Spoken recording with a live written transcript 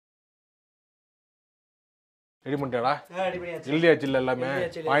Ready பண்ணிட்டடா? Ready பண்ணியாச்சு. எழுதியாச்சு எல்லாமே.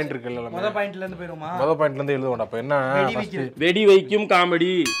 பாயிண்ட் இருக்கு எல்லாமே. முதல் பாயிண்ட்ல இருந்து போய்டுமா? முதல் பாயிண்ட்ல இருந்து எழுதுவோம்டா. அப்ப என்ன? வெடி வைக்கும் காமெடி,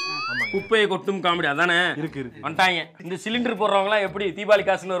 குப்பையை கொட்டும் காமெடி அதானே இருக்கு. வந்துட்டாங்க இந்த சிலிண்டர் போடுறவங்கலாம் எப்படி தீபாவளி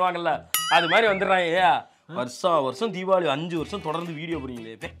காசுன்னு வருவாங்கல்ல அது மாதிரி வந்துடுறாங்க. வருஷம் தீபாவளி 5 வருஷம் தொடர்ந்து வீடியோ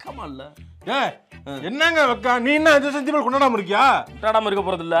போறீங்களே, வெக்கமா இல்ல? என்னங்க வெக்கா? நீ என்ன 5 வருஷம் தீபாவளி கொண்டாடாம இருக்கியா? கொண்டாடாம இருக்க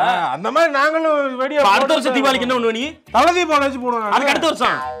போறது இல்ல. அந்த மாதிரி நாங்களும் வெடியா அடுத்த வருஷம் தீபாவளிக்கு என்ன பண்ணுவ நீ? தலை தீபாவளி வச்சு போடுவோம். அதுக்கு அடுத்த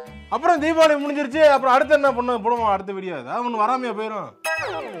வருஷம் அப்புறம் தீபாவளி முடிஞ்சிருச்சு. அப்புறம் அடுத்து என்ன போடுவோம்? அடுத்த வீடியோ ஏதாவது ஒன்று வராமையா போயிடும்.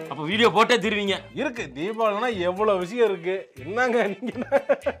 அப்போ வீடியோ போட்டே தருவீங்க. இருக்கு தீபாவளினா எவ்வளவு விஷயம் இருக்கு. என்னங்க நீங்க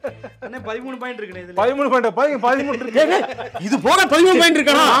 13 பாயிண்ட் இருக்குனே. இதுல 13 பாயிண்ட் 13 இருக்கு. இது போக 13 பாயிண்ட்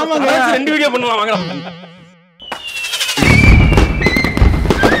இருக்கா? ஆமாங்க, 2 வீடியோ பண்ணுவாங்க. வாங்க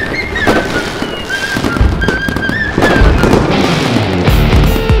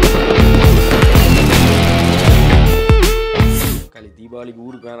தீபாவளிக்கு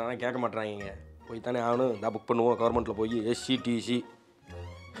ஊருக்கு வேணாம் கேட்க மாட்டாங்க. போய் தானே ஆகணும். நான் புக் பண்ணுவோம் கவர்மெண்ட்டில் போய் SCTC.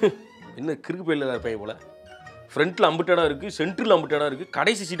 என்ன கிறுக்கு பையில இருப்பேன் போல். ஃப்ரண்ட்டில் அம்பிட்டடாக இருக்குது, சென்ட்ரில் அம்பிட்டடாக இருக்குது,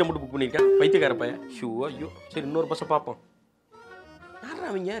 கடைசி சீட்டை மட்டும் புக் பண்ணியிருக்கேன். பைத்தியக்கார பையன். ஐயோ சரி இன்னொரு பஸ்ஸை பார்ப்போம். யாரா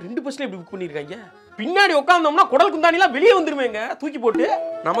அவங்க 2 பஸ்ஸில் எப்படி புக் பண்ணியிருக்காங்க? பின்னாடி உட்காந்தோம்னா குடல் குந்தானிலாம் வெளியே வந்துருவேங்க தூக்கி போட்டு.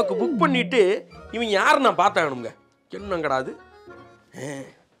 நமக்கு புக் பண்ணிவிட்டு இவங்க யார் நான் பார்த்தாகணுங்க. என்னங்கடாது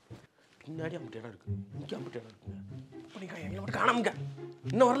பின்னாடி அம்பிட்டடாக இருக்குது, இங்கே அம்பிட்டடாக இருக்குங்க. காணாமுங்க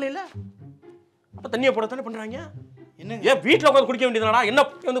இன்னும் வரல இல்ல. அப்ப தண்ணியை போட தானே பண்றாங்க. என்ன ஏன் வீட்டுல உட்காந்து குடிக்க வேண்டியதுடா? என்ன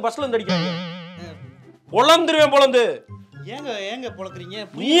வந்து பஸ்ல வந்து அடிக்கிறாங்க? பொளந்துருவேன் பொளந்து. ஏங்க பொளக்குறீங்க?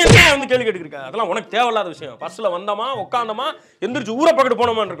 நீ என்ன வந்து கேள்வி கேட்டுக்கிற? அதெல்லாம் உனக்கு தேவையில்லாத விஷயம். பஸ்ல வந்தோமா உட்காந்தோமா எந்திரிச்சு ஊரை பக்கத்து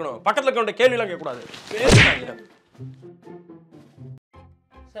போனோமான்னு இருக்கணும். பக்கத்துல இருக்க கேள்வி எல்லாம் கேட்க கூடாது.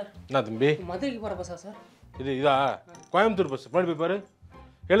 என்ன தம்பி மதுரைக்கு போற பஸ்ஸா சார்? இதா கோயம்புத்தூர் பஸ். முன்னாடி போய் பாரு,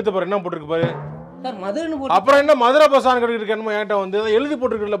 எழுத்து பாரு, என்ன போட்டுருக்கு பாரு. அப்புறம் என்ன மதுரை பஸ்ஸான்னு கேட்டுக்கிட்டு என்னமோ என்கிட்ட வந்து எழுதி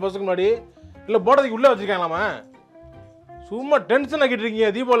போட்டுருக்குல்ல பஸ்ஸுக்கு முன்னாடி. இல்லை போட்டதுக்கு உள்ளே வச்சிருக்காங்களாமா? சும்மா டென்ஷன் ஆக்கிட்டு இருக்கீங்க.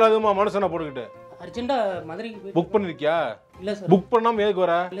 தீபாவளி அதுமா மனுஷனை போட்டுக்கிட்டு. அர்ஜென்ட்டா மதுரைக்கு புக் பண்ணிருக்கியா? இல்ல சார். புக் பண்ணாம எதுக்கு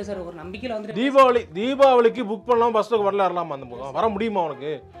வர? இல்ல சார், ஒரு நம்பிக்கையில வந்து தீபாவளிக்கு புக் பண்ணாம பஸ்ஸுக்கு வரலாமா? அந்த பக்கம் வர முடியுமா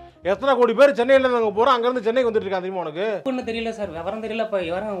உனக்கு? எத்தனை கோடி பேர் சென்னையில இருந்து அங்கே போகிறோம், அங்கேருந்து சென்னைக்கு வந்துட்டு இருக்காங்க தெரியுமா உனக்கு? ஒன்றும் தெரியல சார், விவரம் தெரியல. இப்போ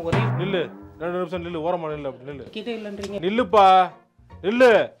யாரும் ஒரே நில்லு, 2 நிமிஷம் நில்லு, ஓரமா நில்லு, அப்படி நில்லு. கிட்டே இல்லைன்றீங்க. நில்லுப்பா,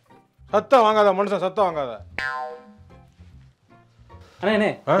 நில்லு. சத்தம் வாங்காத மனுஷன், சத்தம் வாங்காத. அண்ணா என்ன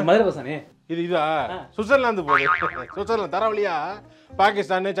மதுரை பஸ்ஸானே? இதா சுவிட்சர்லாந்து போகுது. சுவிட்சர்லாந்து தரவழியா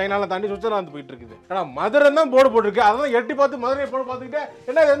பாகிஸ்தான் சைனாலாம் தாண்டி சுவிட்சர்லாந்து போயிட்டு இருக்குது. ஏன்னா மதுரை தான் போர்டு போட்டிருக்கு. அதான் எட்டி பார்த்து மதுரை போர்டு பார்த்துக்கிட்டே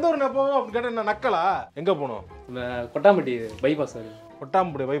என்ன எந்த ஊர் போவோம் அப்படின்னு கேட்டா என்ன நக்கலா? எங்க போகணும்? கொட்டாம்பட்டி பைபாஸ்.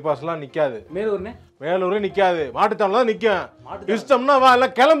 கொட்டாம்பட்டி பைபாஸ்லாம் நிக்காது. மேலூரே நிக்காது. மாட்டுத்தாவணம் தான் நிக்கும். இஷ்டம்னா வா,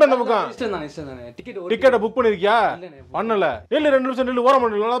 எல்லாம் கிளம்பு. இந்த பக்கம் டிக்கெட்டை புக் பண்ணிருக்கியா? பண்ணல. நில்லு, 2 நிமிஷம் நில்லு, ஓரம்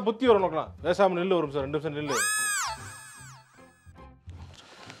நில்லு. புத்தி வர நோக்கலாம். பேசாம நில்லு, ஒரு நிமிஷம் 2 நிமிஷம் நில்லு.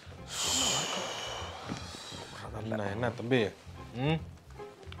 என்ன தம்பி?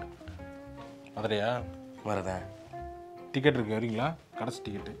 மதுரையா? வரதேன். டிக்கெட் இருக்கு, வரீங்களா? கடைசி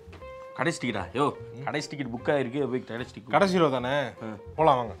டிக்கெட்டு. கடைசி டிக்கெட்டா? யோ கடைசி டிக்கெட் புக் ஆகிருக்கு. போய் கடைசி டிக்கெட் கடைசியில் தானே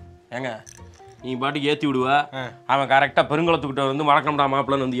போகலாம். வாங்க. ஏங்க நீ பாட்டுக்கு ஏற்றி விடுவா. அவன் கரெக்டாக பெருங்குளத்துக்கிட்ட வந்து மறக்கம்டா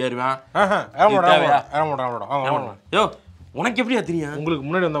மாப்பிள்ளன்னு வந்து ஏறுவான். யோ உனக்கு எப்படியா தெரியும்? உங்களுக்கு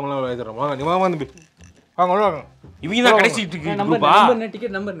முன்னாடி வந்தவங்களாம் எழுதுறோம். வாங்க, நீ வாங்க தம்பி. வாங்க வாங்க. இவங்க தான் கடைசி டிக்கெட்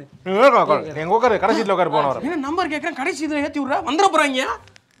நம்பர். எங்க உட்காரு, கடைசியில் உட்காரு. போன வர என்ன நம்பர் கேட்குறேன். கடைசி இதில் ஏற்றி விட்றா. வந்துட போகிறாங்க.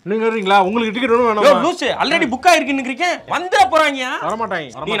 நீங்க வரீங்களா? உங்களுக்கு டிக்கெட் வேணும் வேணாம்? லூசு, ஆல்ரெடி புக் ஆயிருக்குன்னு இருக்கேன். வந்துட போறாங்க. வர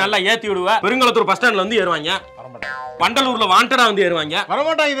மாட்டாங்க. நீ நல்லா ஏத்தி விடுவ. பெருங்குளத்தூர் பஸ் ஸ்டாண்ட்ல வந்து ஏறுவாங்க. வர மாட்டாங்க. பண்டலூர்ல வாண்டடா வந்து ஏறுவாங்க. வர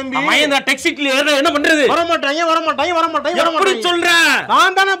மாட்டாங்க தம்பி. மயந்தா டாக்ஸில ஏறனா என்ன பண்றது? வர மாட்டாங்க, வர மாட்டாங்க, வர மாட்டாங்க. எப்படி சொல்ற?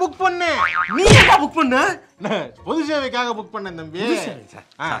 நான் தான புக் பண்ணேன். நீ ஏன் புக் பண்ண? பொது சேவைக்காக புக் பண்ணேன் தம்பி.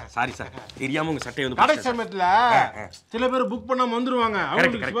 சாரி சார், தெரியாம உங்க சட்டை வந்து கடை சமயத்துல சில பேர் புக் பண்ணாம வந்துருவாங்க.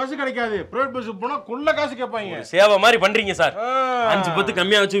 அவங்களுக்கு பஸ் கிடைக்காது. பிரைவேட் பஸ் போனா கொள்ள காசு கேட்பாங்க. சேவை மாதிரி பண்றீங்க சார். 5 பத்து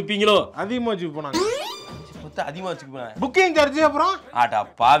கம்மியா வச்சு விப்பீங்களோ? அதிகமா வச்சு போனாங்க. அதிகமா வச்சுக்குவாங்க. புக்கிங் சார்ஜ் அப்புறம் ஆடா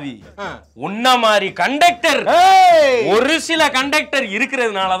பாவி. உன்ன மாதிரி கண்டக்டர் ஒரு சில கண்டக்டர்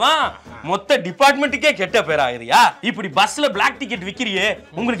இருக்கிறதுனால தான் மொத்த டிபார்ட்மெண்ட்டுக்கே கெட்ட பேர் ஆகுறியா? இப்படி பஸ்ல பிளாக் டிக்கெட் விக்கிறியே,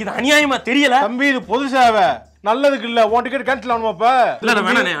 உங்களுக்கு இது அநியாயமா தெரியல? தம்பி இது பொது சேவை, நல்லதுக்கு இல்ல. உன் டிக்கெட் கேன்சல் ஆகணுமாப்பா? இல்ல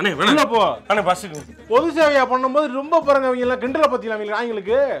வேணானே அண்ணே வேணா போ. அண்ணே பஸ்ஸுக்கு பொது சேவையா பண்ணும்போது ரொம்ப பாருங்க அவங்க எல்லாம் கிண்டல பத்தில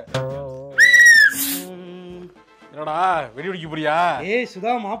அவங்களுக்கு. என்னடா வெடி வெடிக்க போறியா? ஏய்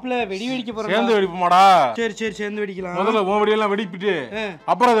சுதா மாப்ள வெடி வெடிக்க போறோம். சேர்ந்து வெடிப்போமாடா? சரி சரி சேர்ந்து வெடிக்கலாம். முதல்ல உன் வெடி எல்லாம் வெடிப்பிட்டு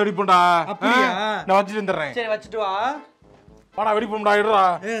அப்புறம் அதை வெடிப்போம்டா. அப்படியா? நான் வச்சிட்டு வந்துறேன். சரி வச்சிட்டு வா. வாடா வெடிப்போம்டா. எடுடா.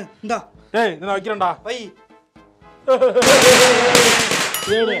 இந்தா. டேய் நான் வைக்கிறேன்டா. வை.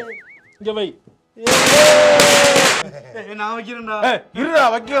 ஏடு. இங்க வை. நான் வைக்கிறேன்டா. இருடா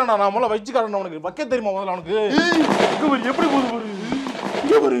வைக்கிறேன்டா. நான் முதல்ல வச்சு காரணம் உனக்கு வைக்க தெரியுமா? முதல்ல உனக்கு எப்படி போகுது பாரு.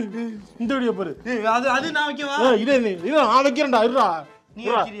 இங்க பாரு இந்த வீடியோ பாரு. அது நான் வைக்கவா? இதே நான் வைக்கிறேன்டா. இருடா நீ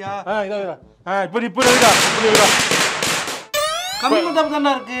வைக்கிறியா? இதோ இப்ப வைடா. கம்மி மத்தாப்பு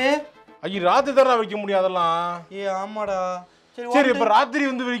தான்டா இருக்கு. ஐயோ ராத்திரி தர வைக்க முடியாதெல்லாம். ஆமாடா. சரி இப்ப ராத்திரி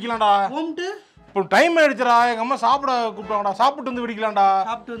வந்து வெடிக்கலாம்டா. ஓம்ட்டு இப்போ டைம் ஆயிடுச்சுடா. எங்க அம்மா சாப்பிட கூப்பிட்டாங்கடா. சாப்பிட்டு வந்து வெடிக்கலாம்டா.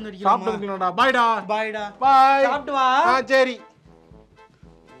 சாப்பிட்டு வந்து வெடிக்கலாம்டா. பாய்டா. பாய்டா. பாய். சாப்பிட்டு வா. சரி.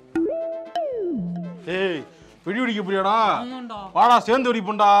 ஏய் வெடி வெடிக்க போறியாடா? வாடா சேர்ந்து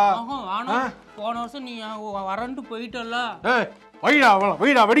வெடிப்போம்டா. போன வருஷம் நீ வரண்டு போயிட்டல்ல. ஏய்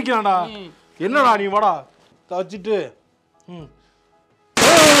வைடா வெடிக்கலாம்டா. என்னடா நீ வாடா தச்சிட்டு.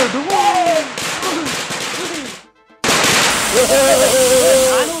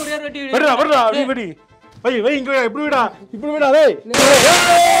 வெடி வை இங்க இப்படி விடா டேய்.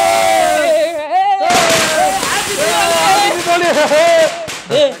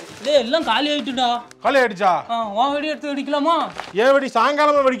 எல்லாம் காலி ஆயிட்டுடா. காலி ஆயிடுச்சா? உன் வெடி எடுத்து வெடிக்கலாமா? ஏன் வெடி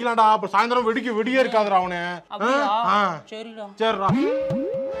சாயங்காலமா வெடிக்கலாம்டா. அப்ப சாயந்தரம் வெடியே இருக்காதுடா அவனே. சரிடா. சரிடா.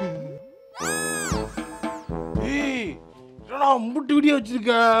 ஏய் என்னடா முட்டு வெடியா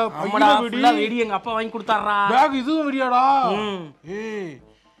வச்சிருக்க? வெடி எங்க அப்பா வாங்கி கொடுத்தாரா. பேக் இதுவும் வெடியாடா?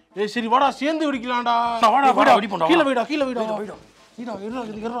 ஏய் சரி வாடா சேர்ந்து வெடிக்கலாம்டா. வாடா வெடிப்போம்டா. கீழ வைடா.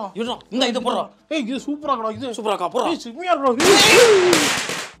 இந்த இத போறா. ஏய் இது சூப்பரா இருக்குடா. இது சூப்பரா இருக்கா போறா. ஏய் செம்மையா இருக்குடா.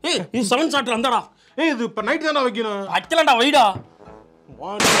 ஏய் இது 7 ஷாட் அந்தடா. ஏய் இது இப்ப நைட் தான வைக்கணும். வைக்கலாம்டா வைடா.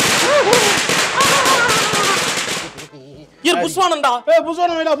 இது புஷ்வானம்டா. ஏய்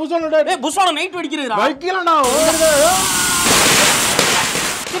புஷ்வானம் வைடா. ஏய் புஷ்வானம் நைட் வெடிக்கிறதுடா. வைக்கலாம்டா.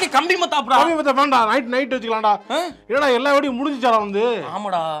 இது கம்பி மத்தாப்டா. கம்பி மத்தா வேண்டாம். நைட் வச்சுக்கலாம்டா. என்னடா எல்லா வெடியும் முடிஞ்சிச்சாடா வந்து?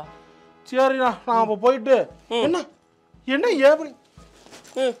 ஆமாடா. சரிடா நான் அப்ப போயிட்டு என்ன ஏன்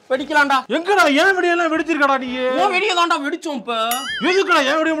வெடிக்கலாம்டா. எங்கடா ஏன் வெடியெல்லாம் வெடிச்சிருக்கடா நீ? உன் வெடியை தான்டா வெடிச்சோம் இப்ப. எதுக்குடா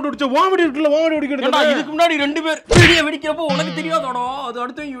ஏன் வெடியை மட்டும் வெடிச்ச? உன் வெடி இருக்குல்ல, உன் வெடி வெடிக்கிறதா? இதுக்கு முன்னாடி 2 பேர் வெடியை வெடிக்கிறப்போ உனக்கு தெரியாதாடா அது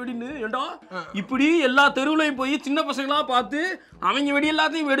அடுத்தவங்க வெடின்னு? ஏண்டா இப்படி எல்லா தெருவுலையும் போய் சின்ன பசங்களா பார்த்து அவங்க வெடி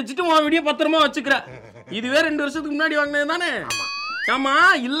எல்லாத்தையும் வெடிச்சிட்டு உன் வெடியை பத்திரமா வச்சுக்கிற. இதுவே 2 வருஷத்துக்கு முன்னாடி வாங்கினது தானே? ஆமா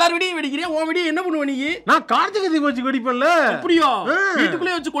எல்லார் வெடியும் வெடிக்கிறியா? உன் வெடியை என்ன பண்ணுவ நீ? நான் கார்த்திகை தீபம் வச்சு வெடிப்பேன்ல. அப்படியா?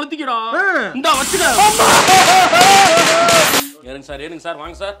 வீட்டுக்குள்ளே வச்சு கொளுத்திக்கிறா. இந்தா வச்சுக்க. ஏறுங்க சார்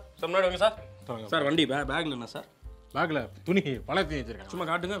வாங்க சார். முன்னாடி வாங்க சார். சார் வண்டி பேக்ல என்ன சார்? பேக்ல துணி பழைய துணி வச்சிருக்கேன். சும்மா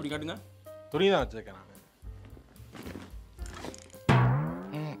காட்டுங்க அப்படி காட்டுங்க. துணி தான் வச்சிருக்கேன் நான்.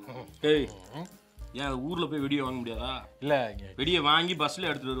 ஏய் ஏன் ஊர்ல போய் வெடியை வாங்க முடியாதா? இல்ல வெடியை வாங்கி பஸ்ல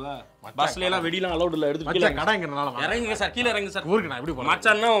எடுத்துட்டு வருவா. பஸ்ல எல்லாம் வெடிலாம் அலௌட் இல்ல. எடுத்து கீழ கடைங்கறனால இறங்குங்க சார். கீழ இறங்குங்க சார். ஊருக்கு நான் எப்படி போறேன்?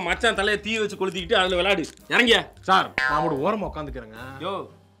 மச்சான்னா மச்சான் தலைய தீ வச்சு கொளுத்திக்கிட்டு அதுல விளையாடு. இறங்கிய சார் நான் ஒரு ஓரமா உட்கார்ந்துக்கறேங்க. யோ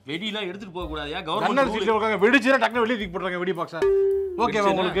வெடிலாம் எடுத்துட்டு போக கூடாதயா? கவர்மெண்ட் சீட்ல உட்கார்ங்க. வெடிச்சா டக்குனு வெளிய தூக்கி போடுறாங்க வெடி பாக்ஸ்.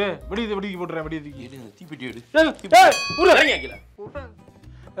 ஓகேவா உங்களுக்கு? வெடிக்கு போடுறேன். வெடி தூக்கி தீப்பெட்டி எடு. ஏய் ஊரு இறங்கிய கீழ.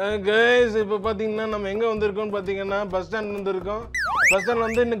 गाइस இப்போ பாத்தீங்கன்னா நம்ம எங்க வந்திருக்கோம்னு பாத்தீங்கன்னா பஸ் ஸ்டாண்ட் வந்திருக்கோம். பஸ் ஸ்டாண்ட்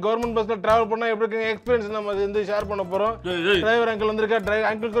வந்து இன்னைக்கு கவர்மெண்ட் பஸ்ல டிராவல் பண்ணா எப்படி இருக்கு எக்ஸ்பீரியன்ஸ் நம்ம வந்து ஷேர் பண்ண போறோம். டிரைவர் அங்கிள் வந்திருக்கா. டிரைவர்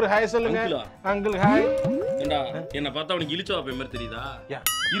அங்கிளுக்கு ஒரு ஹாய் சொல்லுங்க. Uncle hi. ஏண்டா என்ன பார்த்தா உனக்கு இளிச்சோ அப்ப மாதிரி தெரியுதா?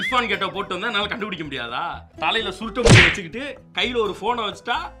 இர்ஃபான் கேட்ட போட்டு வந்தா என்னால கண்டுபிடிக்க முடியாதா? தலையில சுருட்ட முடி வச்சுக்கிட்டு கையில ஒரு போனை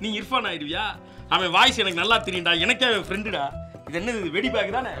வச்சுட்டா நீ இர்ஃபான் ஆயிடுவியா? அவன் வாய்ஸ் எனக்கு நல்லா தெரியும்டா. எனக்கே அவன் ஃப்ரெண்டுடா. இது என்னது வெடி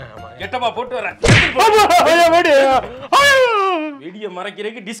பேக் தானே? கெட்டப்பா போட்டு வரேன். வெடியை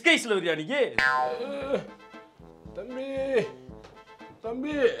மறைக்கிறதுக்கு டிஸ்கைஸ்ல வரியா நீ?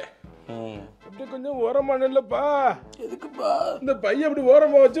 தம்பி அப்படி கொஞ்சம் ஓரமா நில்லப்பா. எதுக்குப்பா இந்த பையன் அப்படி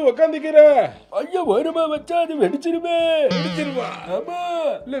ஓரமா வச்சு உக்காந்துக்கிற? ஐயா ஓரமா வச்சா அது வெடிச்சிருமே. வெடிச்சிருமா? ஆமா.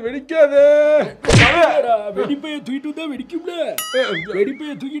 இல்ல வெடிக்காது. வெடிப்பைய தூக்கிட்டு தான் வெடிக்கும்ல.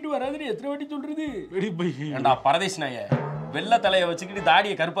 வெடிப்பைய தூக்கிட்டு வராதுன்னு எத்தனை வாட்டி சொல்றது? வெடிப்பை ஏண்டா பரதேஷ் நாய வெள்ளை தலையை வச்சுக்கிட்டு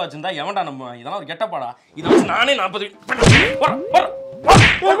தாடியை கருப்பா வச்சிருந்தா எவன்டா நம்ம? இதெல்லாம் ஒரு கெட்டப்பாடா. இதை வச்சு நானே 40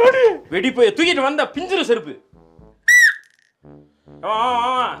 வெடிப்பைய தூக்கிட்டு வந்த பிஞ்சிரு செருப்பு.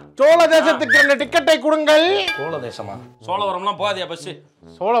 சோழ தேசத்துக்கு 2 டிக்கெட்டை கொடுங்கள். சோழ தேசமா? சோழவரம்லாம் போகாதியா பஸ்?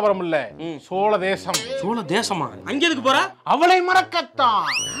 சோழவரம் இல்ல, சோழ தேசம். சோழ தேசமா? அங்க எதுக்கு போற? அவளை மறக்கத்தான்.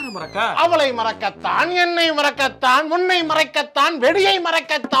 யார மறக்க? அவளை மறக்கத்தான், என்னை மறக்கத்தான், உன்னை மறக்கத்தான், வெடியை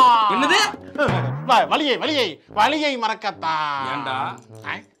மறக்கத்தான். என்னது? வலியை மறக்கத்தான். ஏண்டா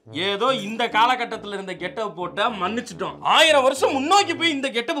ஏதோ இந்த காலகட்டத்துல இருந்த கெட்டப் போட்ட மன்னிச்சிட்டோம். 1000 வருஷம் முன்னோக்கி போய் இந்த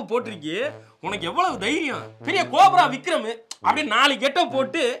கெட்டப் போட்டிருக்கீ. உனக்கு எவ்வளவு தைரியம்? பெரிய கோபரா விக்ரம் அப்படியே 4 கெட்டப்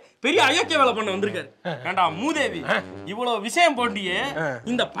போட்டு பெரிய அயோக்கிய வேலை பண்ண வந்திருக்காரு. ஏண்டா மூதேவி இவ்வளவு விஷயம் போட்டியே,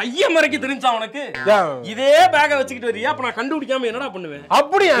 இந்த பையன் மறைக்க தெரிஞ்சா உனக்கு? இதே பேக வச்சுக்கிட்டு வரியா? அப்ப நான் கண்டுபிடிக்காம என்னடா பண்ணுவேன்?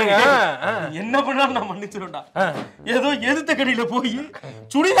 அப்படியா? என்ன பண்ணாலும் நான் மன்னிச்சிருவேன்டா. ஏதோ எதிர்த்த கடையில போய்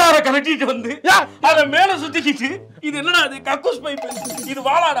சுடிதார கலட்டிட்டு வந்து அத மேல சுத்திக்கிட்டு இது என்னடா இது கக்கூஸ் பைப், இது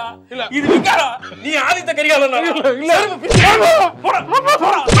வாளாடா, இது விக்காடா, நீ ஆதித்த கரிகாலன்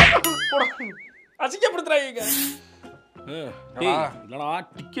அசிங்கப்படுத்துறாங்க. இல்லடா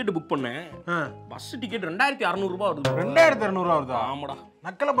டிக்கெட் புக் பண்ணேன். பஸ் டிக்கெட் 2600 ரூபாய் வருது. 2200 வருதா? ஆமாடா.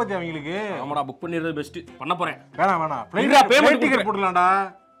 நக்கலை பத்தி அவங்களுக்கு. ஆமாடா, புக் பண்ணிடுறது பெஸ்ட். பண்ண போறேன். வேணாம் ஃப்ளைட் டிக்கெட் போடலாம்டா.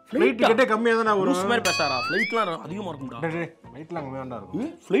 ஃப்ளைட் டிக்கெட்டே கம்மியா தான வரும். லூஸ் மாதிரி பேசாரா? ஃப்ளைட்லாம் அதிகமா இருக்கும்டா. ஃப்ளைட்லாம் கம்மியா தான்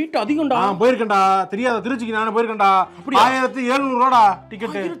இருக்கும். ஃப்ளைட் அதிகம்டா. போயிருக்கேன்டா. தெரியாத திருச்சிக்கு நானே போயிருக்கேன்டா. 1700 ரூபாடா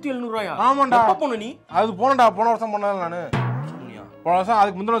டிக்கெட். 1700 ரூபாயா? ஆமாண்டா. எப்ப போன நீ? அது போனடா, போன வருஷம் போனேன் நானு. போன வருஷம்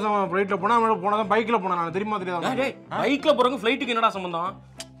அதுக்கு முந்தின வருஷம் ஃப்ளைட்ல போனா, போன வருஷம் பைக்ல போனேன் நான். தெரியுமா தெரியாதா? டேய், பைக்ல போறவங்க ஃப்ளைட்டுக்கு என்னடா சம்பந்தம்?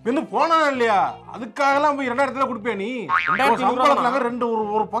 இன்னும் போனா இல்லையா? அதுக்காகலாம் போய் 2000 கொடுப்பே நீ. 2200 ரெண்டு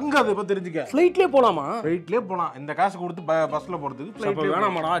ஒரு பங்கு அது இப்ப தெரிஞ்சுக்க. ஃப்ளைட்லயே போலாமா? ஃப்ளைட்லயே போலாம். இந்த காசு கொடுத்து பஸ்ல போறதுக்கு ஃப்ளைட்ல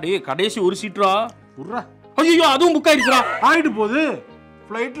வேணாமாடா? டேய், கடைசி ஒரு சீட்ரா. உர்றா. ஐயோ, அதுவும் புக் ஆயிடுச்சுடா. ஆயிட்டு போகுது.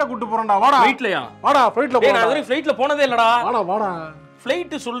 ஃப்ளைட்ல கூட்டி போறேன்டா. வாடா. ஃப்ளைட்லயா? வாடா, ஃப்ளைட்ல போறா. நான் அதுவரை ஃப்ளைட்ல போனதே இல்லடா. வாடா.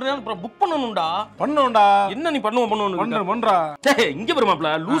 ஃப்ளைட் சொல்றேன், அப்புறம் புக் பண்ணனும்டா. பண்ணுடா. என்ன நீ பண்ணுவா? டேய், இங்க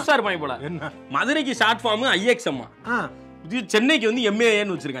பாருமாப்ல, லூசா இருப்பாங்க போல. என்ன? மதுரைக்கு ஷார்ட் ஃபார்ம் ஐஎக்ஸ்எம். இது சென்னைக்கு வந்து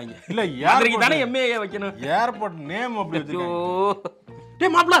எம்ஏஏன்னு வச்சிருக்காங்க. இல்ல, மதுரைக்கு தானே எம்ஏஏ வைக்கணும். ஏர்போர்ட் நேம் அப்படி வச்சிருக்காங்க.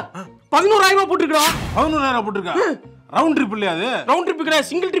 டேய் மாப்ள, 11000 ரூபாய் போட்டுருக்கா. 11000 போட்டுருக்கா. ரவுண்ட் ட்ரிப் இல்லையா அது? ரவுண்ட் ட்ரிப் கிடையாது,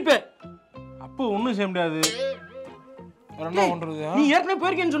 சிங்கிள் ட்ரிப். அப்போ ஒண்ணும் செய்ய முடியாது. என்ன பண்றது? நீ ஏற்கனவே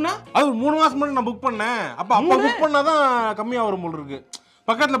போயிருக்கேன்னு சொன்னா? அது 3 மாசம் முன்னாடி நான் புக் பண்ணேன். அப்ப புக் பண்ணாதான் கம்மியா வரும் போல இருக்கு.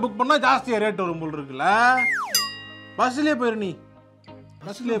 பக்கத்துல புக் பண்ணா ஜாஸ்தியா ரேட் வரும் போல இருக்குல்ல. பஸ்லயே போயிரு நீ.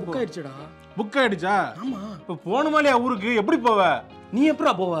 பஸ்லயே புக் ஆயிடுச்சுடா. புக் ஆயிடுச்சா? ஆமா. இப்ப போணுமா இல்லையா ஊருக்கு? எப்படி போவ? நீ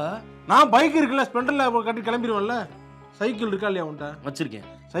எப்படா போவ? நான் பைக் இருக்குல்ல, ஸ்பெண்டர்ல கட்டி கிளம்பிடுவேன்ல. சைக்கிள் இருக்கா இல்லையா உன்ட்ட? வச்சிருக்கேன்.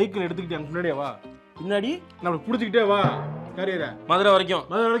 சைக்கிள் எடுத்துக்கிட்டு அங்க முன்னாடியே வா. பின்னாடி நம்ம புடிச்சிக்கிட்டே வா. கரியற மதுரை வரைக்கும்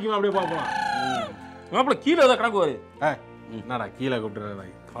அப்படியே பாப்போம். மாப்ள கீழே ஏதோ கணக்கு வரு. என்னடா கீழே கூப்பிட்டுறா?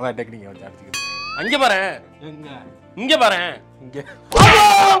 அதான் டெக்னிக் வச்சு அடிச்சுக்கிறேன். அங்க பாரு. எங்க? இங்க பாரு. இங்க.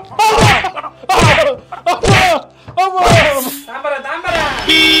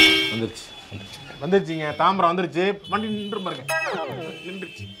 வந்துருச்சுங்க. தாம்பரம் வந்துருச்சு. வண்டி நின்று பாருங்க.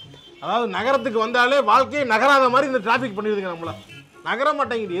 நின்றுச்சு. அதாவது நகரத்துக்கு வந்தாலே வாழ்க்கையை நகராத மாதிரி இந்த டிராபிக் பண்ணிடுதுங்க. நம்மள நகர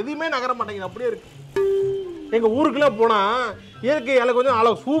மாட்டேங்குது, எதுவுமே நகர மாட்டேங்குது, அப்படியே இருக்கு. எங்க ஊருக்குலாம் போனா இயற்கை எனக்கு கொஞ்சம்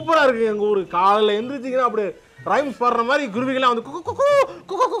அளவு சூப்பரா இருக்கு. எங்க ஊரு காலையில எந்திரிச்சிங்கன்னா அப்படியே ரைம்ஸ் பாடுற மாதிரி குருவிகள்லாம் வந்து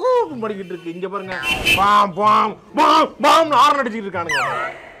படிக்கிட்டு இருக்கு. இங்க பாருங்க, bomb bomb bomb bomb horn அடிச்சுட்டு இருக்கானுங்க.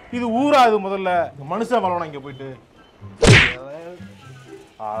 இது ஊரா? இது முதல்ல மனுஷன் வளவனா இங்க போயிட்டு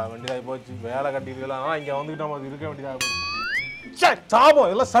வேண்டியதாகி போச்சு. வேலை கட்டிருக்கலாம். ஆனா இங்க வந்துக்கிட்டோம், இருக்க வேண்டியதாக போச்சு. சாபம்.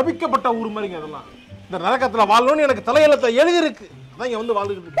 இதெல்லாம் சபிக்கப்பட்ட ஊர் மாதிரிங்க. அதெல்லாம் இந்த நரகத்துல வாழணும்னு எனக்கு தலையெழுத்த எழுதிருக்கு. அதான் இங்க வந்து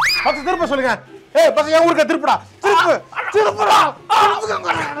வாழ்ந்துகிட்டு இருக்கு. பத்து திருப்ப சொல்லுங்க. ஏய் பசங்க, என் ஊருக்கு திருப்புடா. திருப்புடா.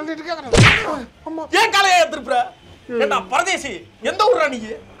 ஏன் காலையா திருப்புற? ஏண்டா பரதேசி, எந்த ஊர்ரா நீ?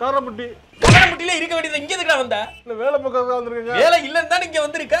 காரப்பட்டி. காரப்பட்டில இருக்க வேண்டியது இங்க எதுக்குடா வந்த? இல்ல வேலை பக்கம் வந்திருக்கீங்க. வேலை இல்லன்னு தான் இங்க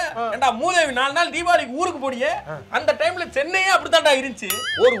வந்திருக்க. ஏண்டா மூதேவி, 4 நாள் தீபாவளிக்கு ஊருக்கு போடியே. அந்த டைம்ல சென்னையே அப்படித்தான்டா இருந்துச்சு.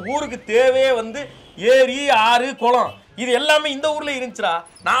 ஒரு ஊருக்கு தேவையே வந்து ஏரி, ஆறு, குளம், இது எல்லாமே இந்த ஊர்ல இருந்துச்சுடா.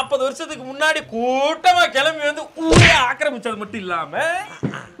 40 வருஷத்துக்கு முன்னாடி கூட்டமா கிளம்பி வந்து ஊரே ஆக்கிரமிச்சது மட்டும் இல்லாம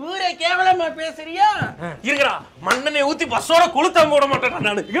ஊரே கேவலமா பேசுறியா? இருக்கடா, மண்ணெண்ணெய் ஊத்தி பஸ்ஸோட கொளுத்தாம போட மாட்டேன்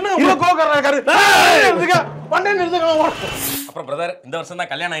நானு. என்ன கோக்கறாரு? மண்ணெண்ணெய் எடுத்துக்க. அப்புறம் பிரதர், இந்த வருஷம்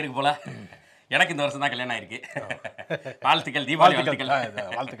தான் கல்யாணம் ஆயிருக்கு போல. எனக்கு இந்த வருஷம் தான் கல்யாணம் ஆயிருக்கு. வாழ்த்துக்கள், தீபாவளி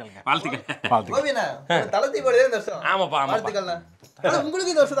வாழ்த்துக்கள். தல தீபாவளி இந்த வருஷம். ஆமாப்பா, வாழ்த்துக்கள்.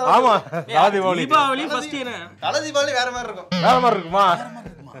 உங்களுக்கு இந்த வருஷம் ஆமா, தீபாவளி ஃபர்ஸ்ட் என்ன? தல தீபாவளி வேற மாதிரி இருக்கும். வேற மாதிரி இருக்குமா?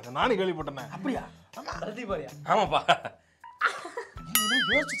 நானும் கேள்விப்பட்டேன். அப்படியா? தல தீபாவளியா? ஆமாப்பா.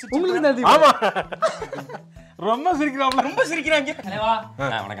 உங்களுக்கு ஆமா. ரொம்ப சிரிக்கிறாப்ல. ரொம்ப சிரிக்கிறாங்க. தலைவா,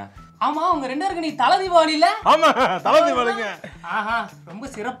 வணக்கம். ஆமா, உங்க 2 பேருக்கு நீ தல தீபாவளி இல்ல? ஆமா, தல தீபாவளிங்க. ஆஹா, ரொம்ப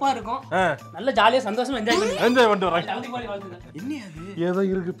சிறப்பா இருக்கும். நல்ல ஜாலியா சந்தோஷமா என்ஜாய் பண்ணி என்ஜாய் பண்ணிட்டு வராங்க. தல தீபாவளி வாழ்த்துக்கள். என்ன அது? ஏதோ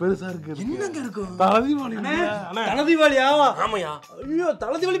இருக்கு, பெருசா இருக்கு. என்னங்க இருக்கும்? தல தீபாவளி. அண்ணா, தல தீபாவளியா? ஆமாயா. ஐயோ,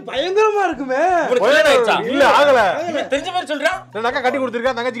 தல தீபாவளி பயங்கரமா இருக்குமே. உங்களுக்கு கல்யாணம் ஆயிடுச்சா? இல்ல, ஆகல. நீ தெரிஞ்ச மாதிரி சொல்றா? ரெண்டு அக்கா கட்டி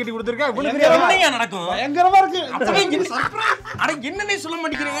கொடுத்திருக்கா, தங்கச்சி கட்டி கொடுத்திருக்கா. இவ்வளவு என்னங்க நடக்கும்? பயங்கரமா இருக்கு. அப்பவே என்ன சர்ப்ரைஸ்? அட என்னன்னே சொல்ல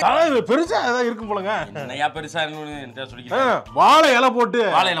மாட்டேங்கிறீங்க. தல பெருசா ஏதோ இருக்கும் போலங்க. என்னையா பெருசா இருக்குன்னு என்ன சொல்லிக்கிறீங்க? வாழை இலை போட்டு,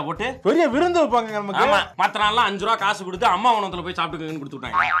 வாழையில போட்டு பெரிய விருந்து வைப்பாங்க நமக்கு. ஆமா, மத்த நாள்லாம் 5 ரூபா காசு கொடுத்து அம்மா உணவகத்துல போய் சாப்பிட்டுக்கங்கன்னு கொடுத்து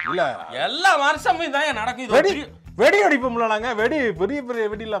விட்டாங்க. இல்ல, எல்லா வருஷமும் இதான் நடக்கும். இது வெடி அடிப்போம்ல நாங்க. வெடி பெரிய பெரிய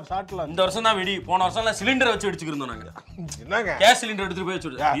வெடி எல்லாம் சாட்டலாம். இந்த வருஷம் தான் வெடி. போன வருஷம் எல்லாம் சிலிண்டர் வச்சு வெடிச்சுக்கிட்டு இருந்தோம் நாங்க. என்னங்க, கேஸ் சிலிண்டர் எடுத்துட்டு போய்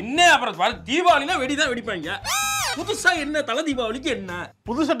வச்சு இன்னும் அப்புறம் தீபாவளினா வெடி தான் வெடிப்பாங்க. புதுசா என்ன தல தீபாவளிக்கு என்ன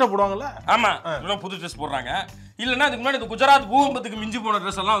புது சட்டை போடுவாங்கல்ல? ஆமா, இன்னும் புது ட்ரெஸ் போடுறாங்க. இல்லன்னா அதுக்கு முன்னாடி இந்த குஜராத் பூகம்பத்துக்கு மிஞ்சி போன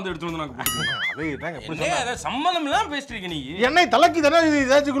ட்ரெஸ் எல்லாம் வந்து எடுத்து வந்து நாங்க போட்டுருக்கோம். அது என்னங்க இப்படி என்ன அத சம்பந்தம் இல்லாம பேசிட்டு இருக்க நீ? எண்ணெய் தலைக்கு தானே இது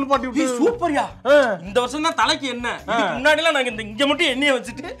ஏதாச்சும் குளிப்பாட்டி நீ விட்டு. சூப்பர்யா. இந்த வருஷம் தான் தலைக்கு என்ன. இதுக்கு முன்னாடி எல்லாம் நாங்க இங்க மட்டும் எண்ணெயை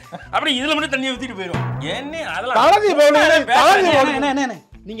வச்சுட்டு அப்படியே இதுல மட்டும் தண்ணியை ஊத்திட்டு போயிரும். எண்ணெய் அதெல்லாம் தல தீபாவளி. என்ன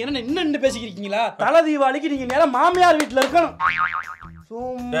நீங்க என்ன இன்னும் பேசிக்கிறீங்களா? தல தீபாவளிக்கு நீங்க நேரா மாமியார் வீட்டுல இருக்கணும்.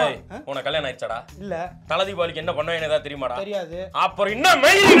 சும்மா டேய் உனக்கு கல்யாணம் ஆயிடுச்சாடா இல்ல தல தீபாவளிக்கு என்ன பண்ணுவேன்னு ஏதாவது தெரியுமாடா தெரியாது. அப்புறம் என்ன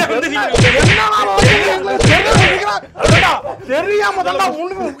மெயில் தெரியாம தான்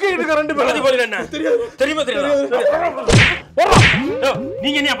முக்கிட்டு இருக்க ரெண்டு தல பேரும். தீபாவளி என்ன தெரியுமா தெரியாது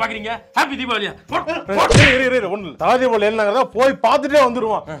நீங்க என்ன பாக்குறீங்க ஹாப்பி தீபாவளியா ஒண்ணு தலாதி போல என்னங்கிறத போய் பார்த்துட்டே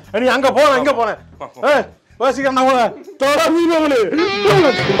வந்துருவான். நீ அங்க போன இங்க போனேன் பேசிக்கிறேன்.